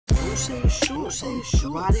say it short, say it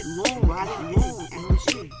short. Ride it long,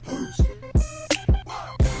 MG.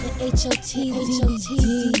 The HOT,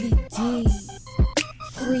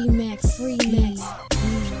 Free Max.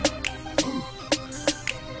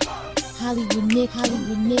 Hollywood Nicky.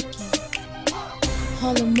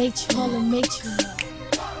 Harlem Matriarch.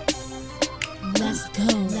 Let's go.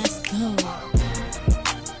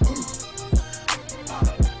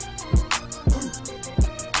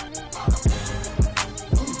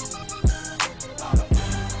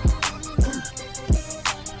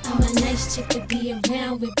 I'm a nice chick to be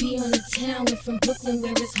around with, be on the town. Went from Brooklyn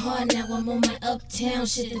where it's hard, now I'm on my uptown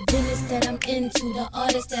shit. The business that I'm into, the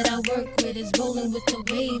artist that I work with is rolling with the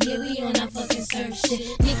wave. Yeah, we on our fucking surf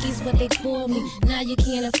shit. Nicky's what they call me, now you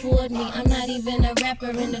can't afford me. I'm not even a rapper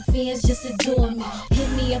and the fans just adore me. Hit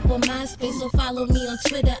me up on MySpace or follow me on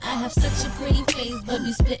Twitter. I have such a pretty face, but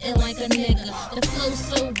be spitting like a nigga. The flow's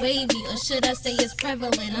so wavy, or should I say it's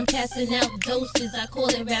prevalent. I'm passing out doses, I call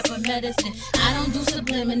it rapper medicine. I don't do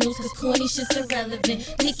subliminals, cause corny shit's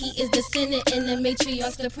irrelevant. Nicki is the Senate and the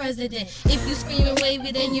matriarch's the president. If you screaming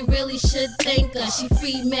wavy, then you really should thank her. She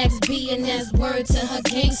free Max B and that's word to her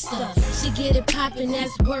gangster. She get it poppin',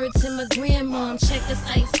 that's word to my grandma. Check the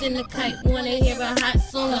sites in the kite, wanna hear a hot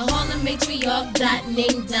song. The Harlem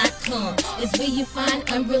Matriarch.name.com is where you find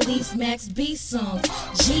unreleased Max B songs.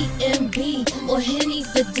 GMB or Henny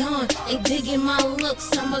the Dawn, they digging my looks,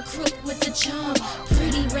 I'm a crook with the charm.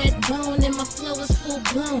 Pretty red bone and my flow is full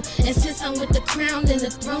blown. And since I'm with the crown, then the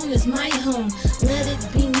throne is my home. Let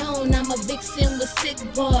it be known, I'm a vixen with sick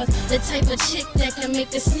bars. The type of chick that can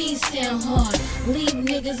make a sneeze sound hard. Leave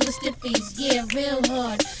niggas with stiffies, yeah, real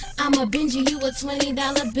hard. I'm a Benji, you a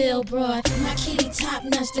 $20 bill, broad. My kitty top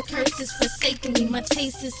notch, the curse is forsaking me. My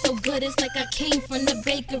taste is so good, it's like I came from the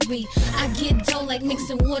bakery. I get dough like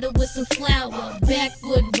mixing water with some flour.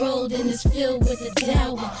 Backwood road and it's filled with a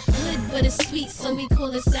dower. Hood, but it's sweet, so we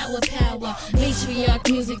call it sour power. Matriarch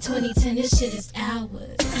music 2010, this shit is ours.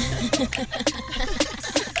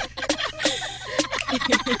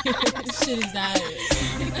 This shit is ours.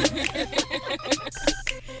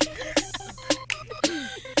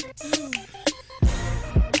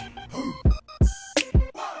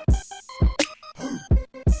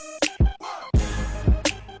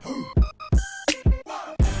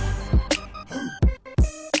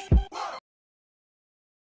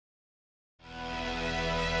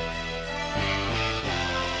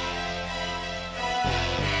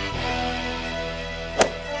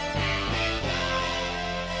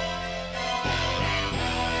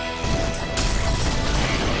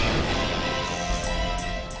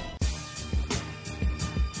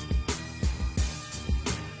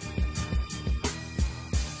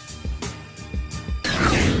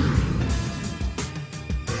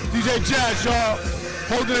 DJ Jazz, y'all,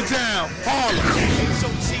 holding it down. Harlem.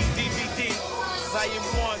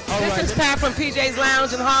 This is Pat from PJ's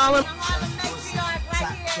Lounge in Harlem. Harlem Matriarch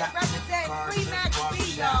right here, represent Free Max B,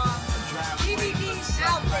 y'all. DVD's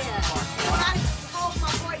out there. I gotta hold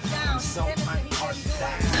my voice down. Harlem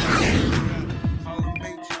Matriarch, Harlem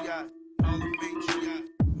Matriarch, Harlem Matriarch,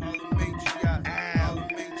 Harlem Matriarch, Harlem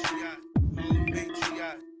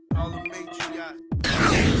Matriarch, Harlem Matriarch.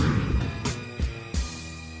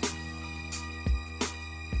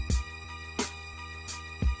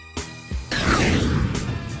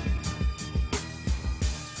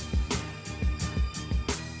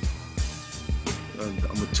 I'm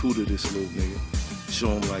gonna tutor this little nigga, show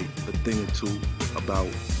him like a thing or two about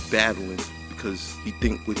battling, because he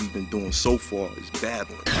think what he been doing so far is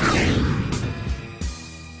battling.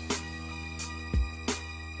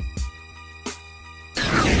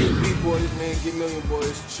 B-boys, man, get million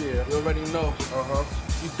boys, cheer. You already know.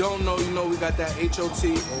 You don't know, you know we got that HOT,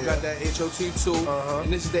 we got that HOT 2,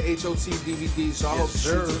 and this is the HOT DVD, so I hope the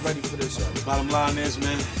streets is ready for this, y'all. Bottom line is,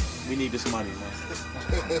 man, we need this money, man.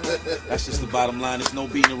 That's just the bottom line. There's no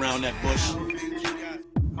beating around that bush. Harlem Matriarch,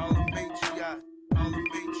 Harlem Matriarch, Harlem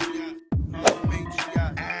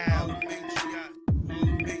Matriarch, Harlem Matriarch,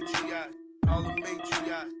 Harlem Matriarch, Harlem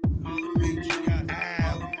Matriarch, Harlem Matriarch.